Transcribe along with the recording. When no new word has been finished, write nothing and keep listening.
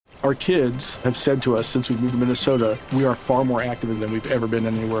Our kids have said to us since we moved to Minnesota, we are far more active than we've ever been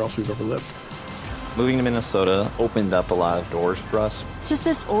anywhere else we've ever lived. Moving to Minnesota opened up a lot of doors for us. Just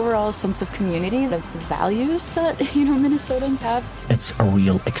this overall sense of community, of the values that, Minnesotans have. It's a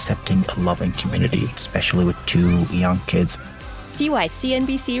real accepting, loving community, especially with 2 young kids. See why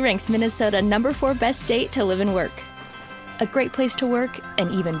CNBC ranks Minnesota number 4 best state to live and work. A great place to work,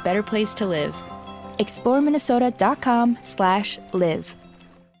 an even better place to live. ExploreMinnesota.com/live.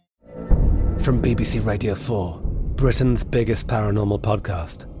 From BBC Radio 4, Britain's biggest paranormal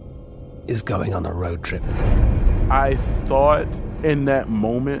podcast is going on a road trip. I thought in that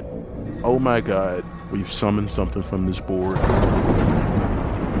moment, oh my God, we've summoned something from this board.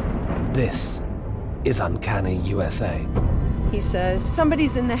 This is Uncanny USA. He says,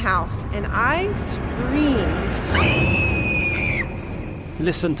 somebody's in the house, and I screamed.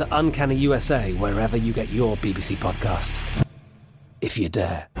 Listen to Uncanny USA wherever you get your BBC podcasts, if you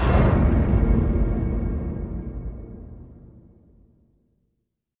dare.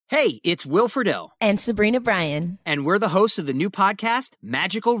 Hey, it's Will Friedle. And Sabrina Bryan. And we're the hosts of the new podcast,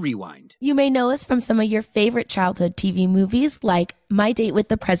 Magical Rewind. You may know us from some of your favorite childhood TV movies like My Date with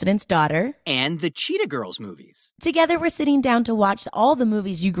the President's Daughter. And the Cheetah Girls movies. Together, we're sitting down to watch all the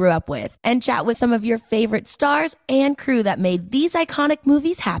movies you grew up with and chat with some of your favorite stars and crew that made these iconic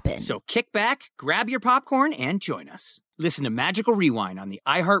movies happen. So kick back, grab your popcorn, and join us. Listen to Magical Rewind on the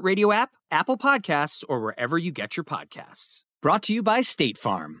iHeartRadio app, Apple Podcasts, or wherever you get your podcasts. Brought to you by State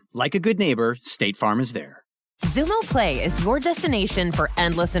Farm. Like a good neighbor, State Farm is there. Xumo Play is your destination for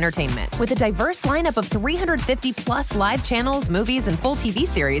endless entertainment. With a diverse lineup of 350-plus live channels, movies, and full TV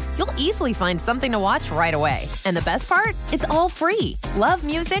series, you'll easily find something to watch right away. And the best part? It's all free. Love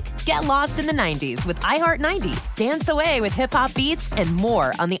music? Get lost in the 90s with iHeart 90s, dance away with hip-hop beats, and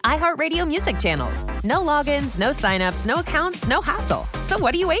more on the iHeartRadio music channels. No logins, no signups, no accounts, no hassle. So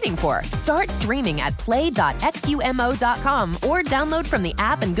what are you waiting for? Start streaming at play.xumo.com or download from the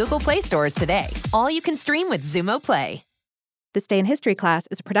app and Google Play stores today. All you can stream with Xumo Play. This Day in History Class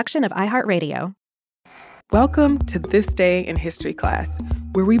is a production of iHeartRadio. Welcome to This Day in History Class,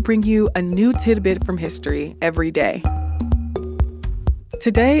 where we bring you a new tidbit from history every day.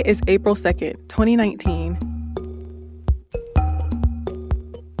 Today is April 2nd, 2019.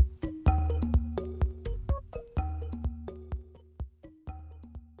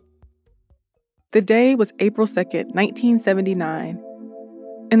 The day was April 2nd, 1979.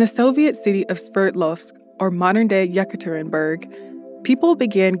 In the Soviet city of Sverdlovsk, or modern-day Yekaterinburg, people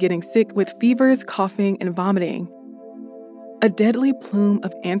began getting sick with fevers, coughing, and vomiting. A deadly plume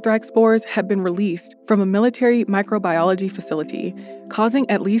of anthrax spores had been released from a military microbiology facility, causing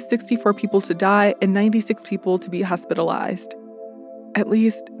at least 64 people to die and 96 people to be hospitalized. At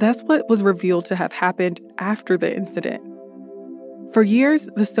least, that's what was revealed to have happened after the incident. For years,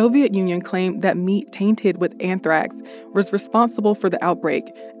 the Soviet Union claimed that meat tainted with anthrax was responsible for the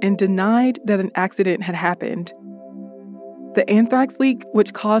outbreak and denied that an accident had happened. The anthrax leak,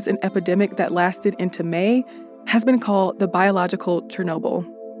 which caused an epidemic that lasted into May, has been called the biological Chernobyl.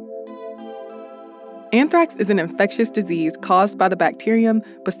 Anthrax is an infectious disease caused by the bacterium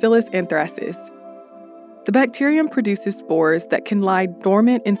Bacillus anthracis. The bacterium produces spores that can lie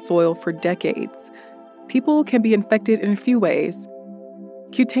dormant in soil for decades. People can be infected in a few ways.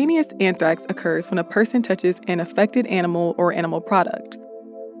 Cutaneous anthrax occurs when a person touches an affected animal or animal product.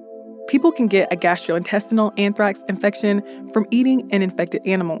 People can get a gastrointestinal anthrax infection from eating an infected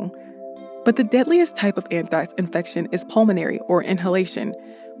animal. But the deadliest type of anthrax infection is pulmonary or inhalation,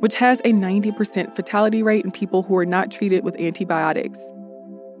 which has a 90% fatality rate in people who are not treated with antibiotics.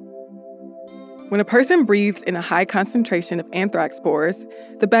 When a person breathes in a high concentration of anthrax spores,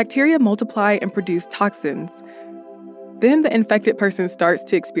 the bacteria multiply and produce toxins. Then the infected person starts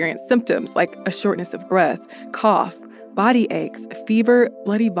to experience symptoms like a shortness of breath, cough, body aches, fever,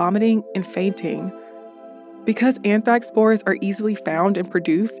 bloody vomiting, and fainting. Because anthrax spores are easily found and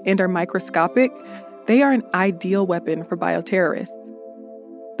produced and are microscopic, they are an ideal weapon for bioterrorists.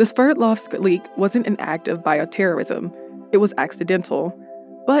 The Sverdlovsk leak wasn't an act of bioterrorism. It was accidental,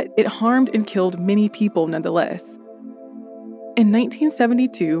 but it harmed and killed many people nonetheless. In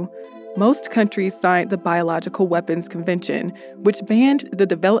 1972, most countries signed the Biological Weapons Convention, which banned the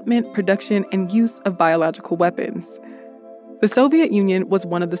development, production, and use of biological weapons. The Soviet Union was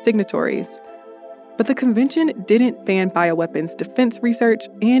one of the signatories. But the convention didn't ban bioweapons defense research,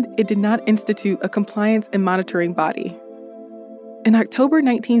 and it did not institute a compliance and monitoring body. In October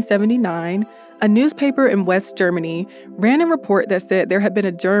 1979, a newspaper in West Germany ran a report that said there had been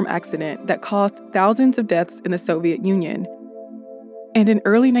a germ accident that caused thousands of deaths in the Soviet Union. And in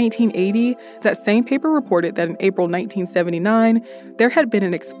early 1980, that same paper reported that in April 1979, there had been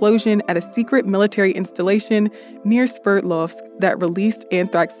an explosion at a secret military installation near Sverdlovsk that released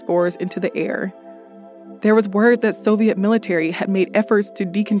anthrax spores into the air. There was word that Soviet military had made efforts to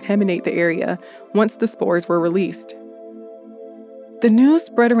decontaminate the area once the spores were released. The news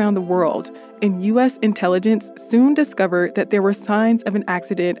spread around the world, and U.S. intelligence soon discovered that there were signs of an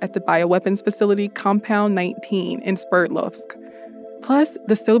accident at the bioweapons facility Compound 19 in Sverdlovsk. Plus,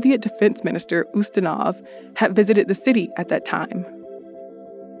 the Soviet defense minister, Ustinov, had visited the city at that time.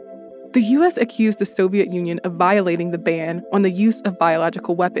 The U.S. accused the Soviet Union of violating the ban on the use of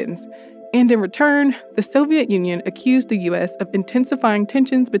biological weapons, and in return, the Soviet Union accused the U.S. of intensifying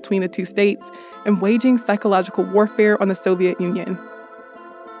tensions between the two states and waging psychological warfare on the Soviet Union.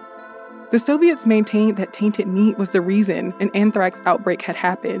 The Soviets maintained that tainted meat was the reason an anthrax outbreak had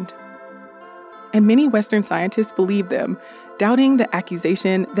happened. And many Western scientists believed them, doubting the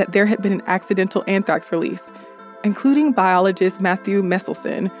accusation that there had been an accidental anthrax release, including biologist Matthew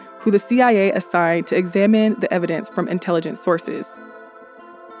Meselson, who the CIA assigned to examine the evidence from intelligence sources.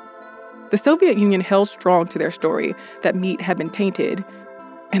 The Soviet Union held strong to their story that meat had been tainted,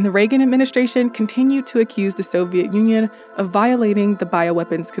 and the Reagan administration continued to accuse the Soviet Union of violating the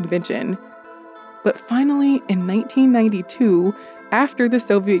Bioweapons Convention. But finally, in 1992, after the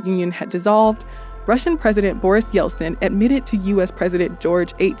Soviet Union had dissolved, Russian President Boris Yeltsin admitted to U.S. President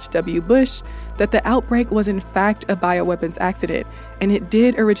George H.W. Bush that the outbreak was in fact a bioweapons accident, and it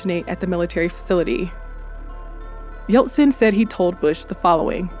did originate at the military facility. Yeltsin said he told Bush the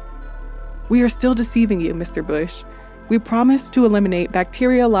following: "We are still deceiving you, Mr. Bush. We promised to eliminate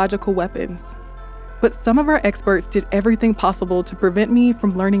bacteriological weapons. But some of our experts did everything possible to prevent me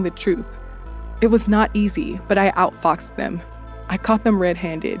from learning the truth. It was not easy, but I outfoxed them. I caught them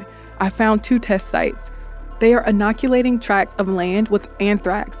red-handed. I found 2 test sites. They are inoculating tracts of land with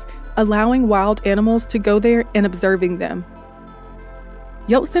anthrax, allowing wild animals to go there and observing them."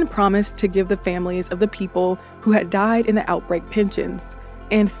 Yeltsin promised to give the families of the people who had died in the outbreak pensions,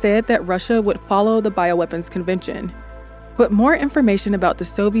 and said that Russia would follow the Bioweapons Convention. But more information about the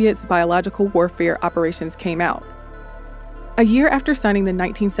Soviets' biological warfare operations came out. A year after signing the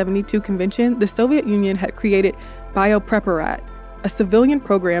 1972 convention, the Soviet Union had created Biopreparat, a civilian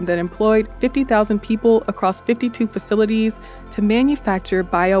program that employed 50,000 people across 52 facilities to manufacture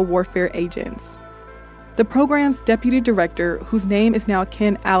biowarfare agents. The program's deputy director, whose name is now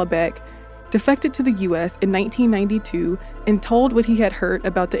Ken Alibek, defected to the U.S. in 1992 and told what he had heard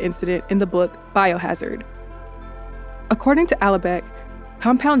about the incident in the book Biohazard. According to Alibek,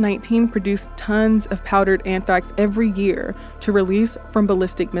 Compound 19 produced tons of powdered anthrax every year to release from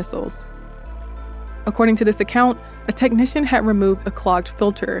ballistic missiles. According to this account, a technician had removed a clogged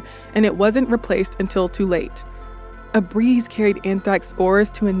filter, and it wasn't replaced until too late. A breeze carried anthrax spores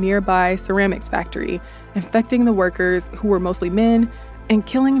to a nearby ceramics factory, infecting the workers, who were mostly men, and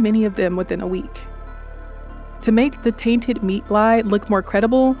killing many of them within a week. To make the tainted meat lie look more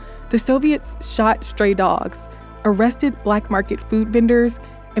credible, the Soviets shot stray dogs, arrested black market food vendors,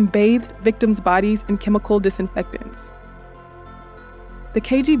 and bathed victims' bodies in chemical disinfectants. The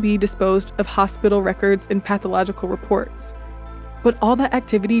KGB disposed of hospital records and pathological reports. But all that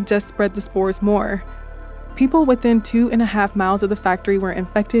activity just spread the spores more. People within 2.5 miles of the factory were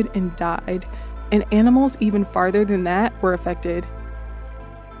infected and died, and animals even farther than that were affected.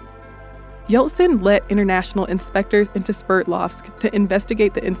 Yeltsin let international inspectors into Sverdlovsk to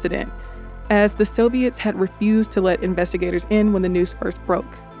investigate the incident, as the Soviets had refused to let investigators in when the news first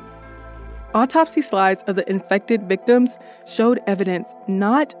broke. Autopsy slides of the infected victims showed evidence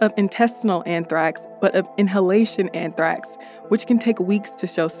not of intestinal anthrax, but of inhalation anthrax, which can take weeks to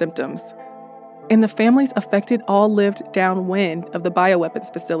show symptoms. And the families affected all lived downwind of the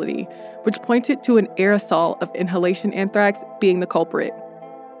bioweapons facility, which pointed to an aerosol of inhalation anthrax being the culprit.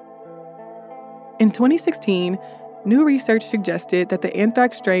 In 2016, new research suggested that the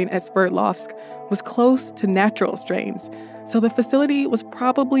anthrax strain at Sverdlovsk was close to natural strains, so the facility was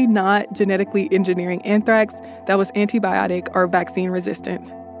probably not genetically engineering anthrax that was antibiotic or vaccine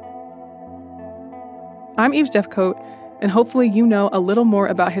resistant. I'm Eve Jeffcoat, and hopefully you know a little more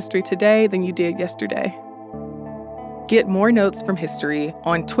about history today than you did yesterday. Get more notes from history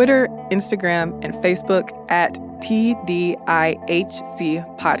on Twitter, Instagram, and Facebook at TDIHC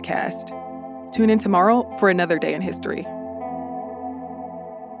Podcast. Tune in tomorrow for another day in history.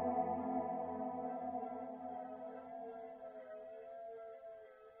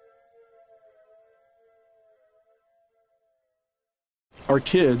 Our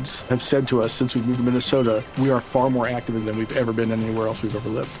kids have said to us since we moved to Minnesota, we are far more active than we've ever been anywhere else we've ever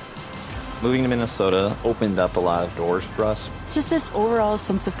lived. Moving to Minnesota opened up a lot of doors for us. Just this overall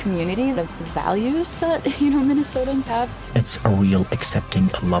sense of community, the values that, Minnesotans have. It's a real accepting,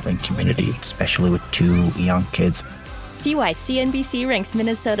 loving community, especially with 2 young kids. See why CNBC ranks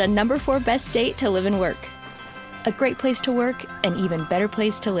Minnesota number 4 best state to live and work. A great place to work, an even better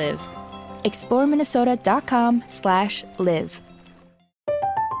place to live. ExploreMinnesota.com/live.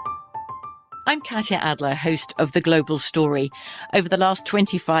 I'm Katya Adler, host of The Global Story. Over the last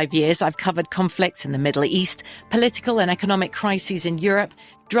 25 years, I've covered conflicts in the Middle East, political and economic crises in Europe,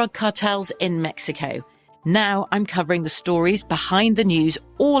 drug cartels in Mexico. Now I'm covering the stories behind the news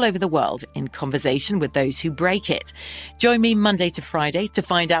all over the world in conversation with those who break it. Join me Monday to Friday to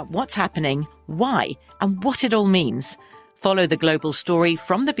find out what's happening, why, and what it all means. Follow The Global Story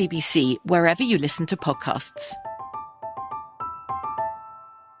from the BBC wherever you listen to podcasts.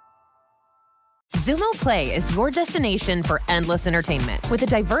 Xumo Play is your destination for endless entertainment. With a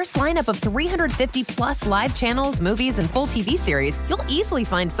diverse lineup of 350 plus live channels, movies, and full TV series, you'll easily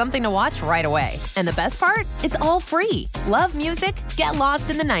find something to watch right away. And the best part? It's all free. Love music? Get lost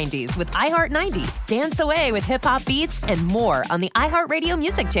in the 90s with iHeart 90s, dance away with hip-hop beats, and more on the iHeartRadio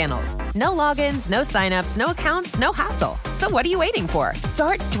music channels. No logins, no signups, no accounts, no hassle. So what are you waiting for?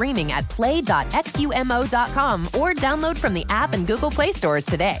 Start streaming at play.xumo.com or download from the app and Google Play stores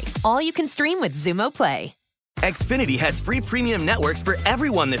today. All you can stream with Xumo Play. Xfinity has free premium networks for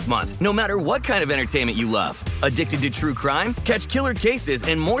everyone this month, no matter what kind of entertainment you love. Addicted to true crime? Catch killer cases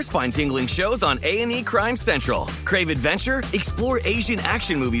and more spine-tingling shows on A&E Crime Central. Crave adventure? Explore Asian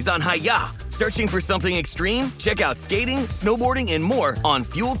action movies on Hi-YAH. Searching for something extreme? Check out skating, snowboarding, and more on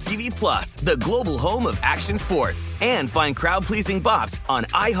Fuel TV Plus, the global home of action sports. And find crowd-pleasing bops on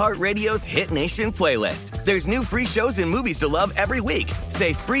iHeartRadio's Hit Nation playlist. There's new free shows and movies to love every week.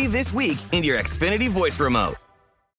 Say free this week in your Xfinity voice remote.